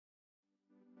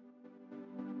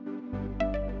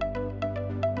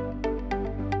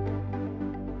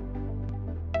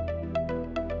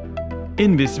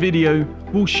In this video,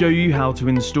 we'll show you how to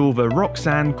install the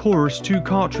Corus2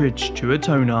 cartridge to a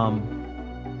tone arm.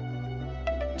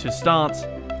 To start,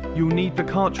 you'll need the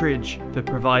cartridge, the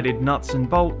provided nuts and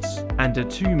bolts, and a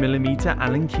 2mm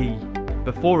Allen key.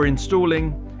 Before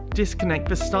installing, disconnect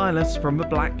the stylus from the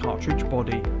black cartridge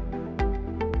body.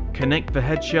 Connect the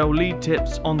headshell lead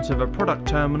tips onto the product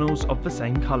terminals of the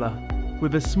same colour,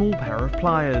 with a small pair of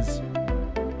pliers.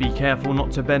 Be careful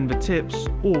not to bend the tips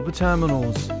or the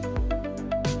terminals.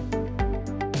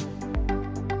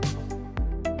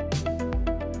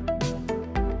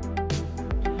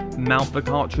 Mount the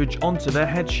cartridge onto the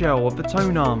head shell of the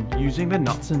tone arm using the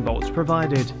nuts and bolts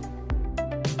provided.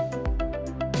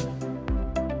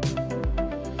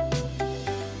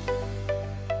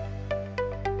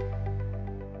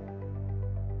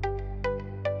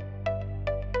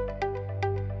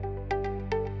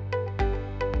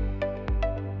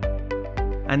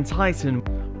 And tighten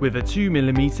with a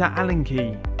 2mm Allen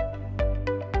key.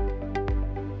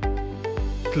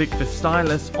 Click the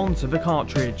stylus onto the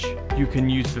cartridge. You can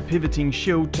use the pivoting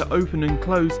shield to open and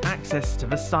close access to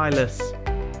the stylus.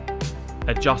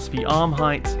 Adjust the arm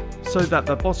height so that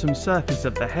the bottom surface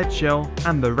of the head shell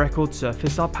and the record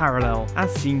surface are parallel, as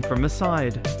seen from the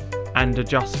side. And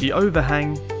adjust the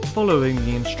overhang following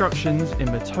the instructions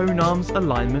in the tone arm's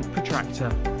alignment protractor.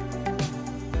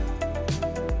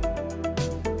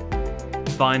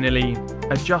 Finally,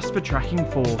 adjust the tracking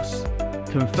force.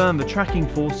 Confirm the tracking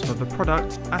force for the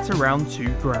product at around 2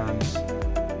 grams.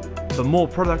 For more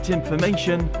product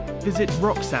information, visit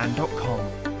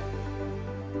roxan.com.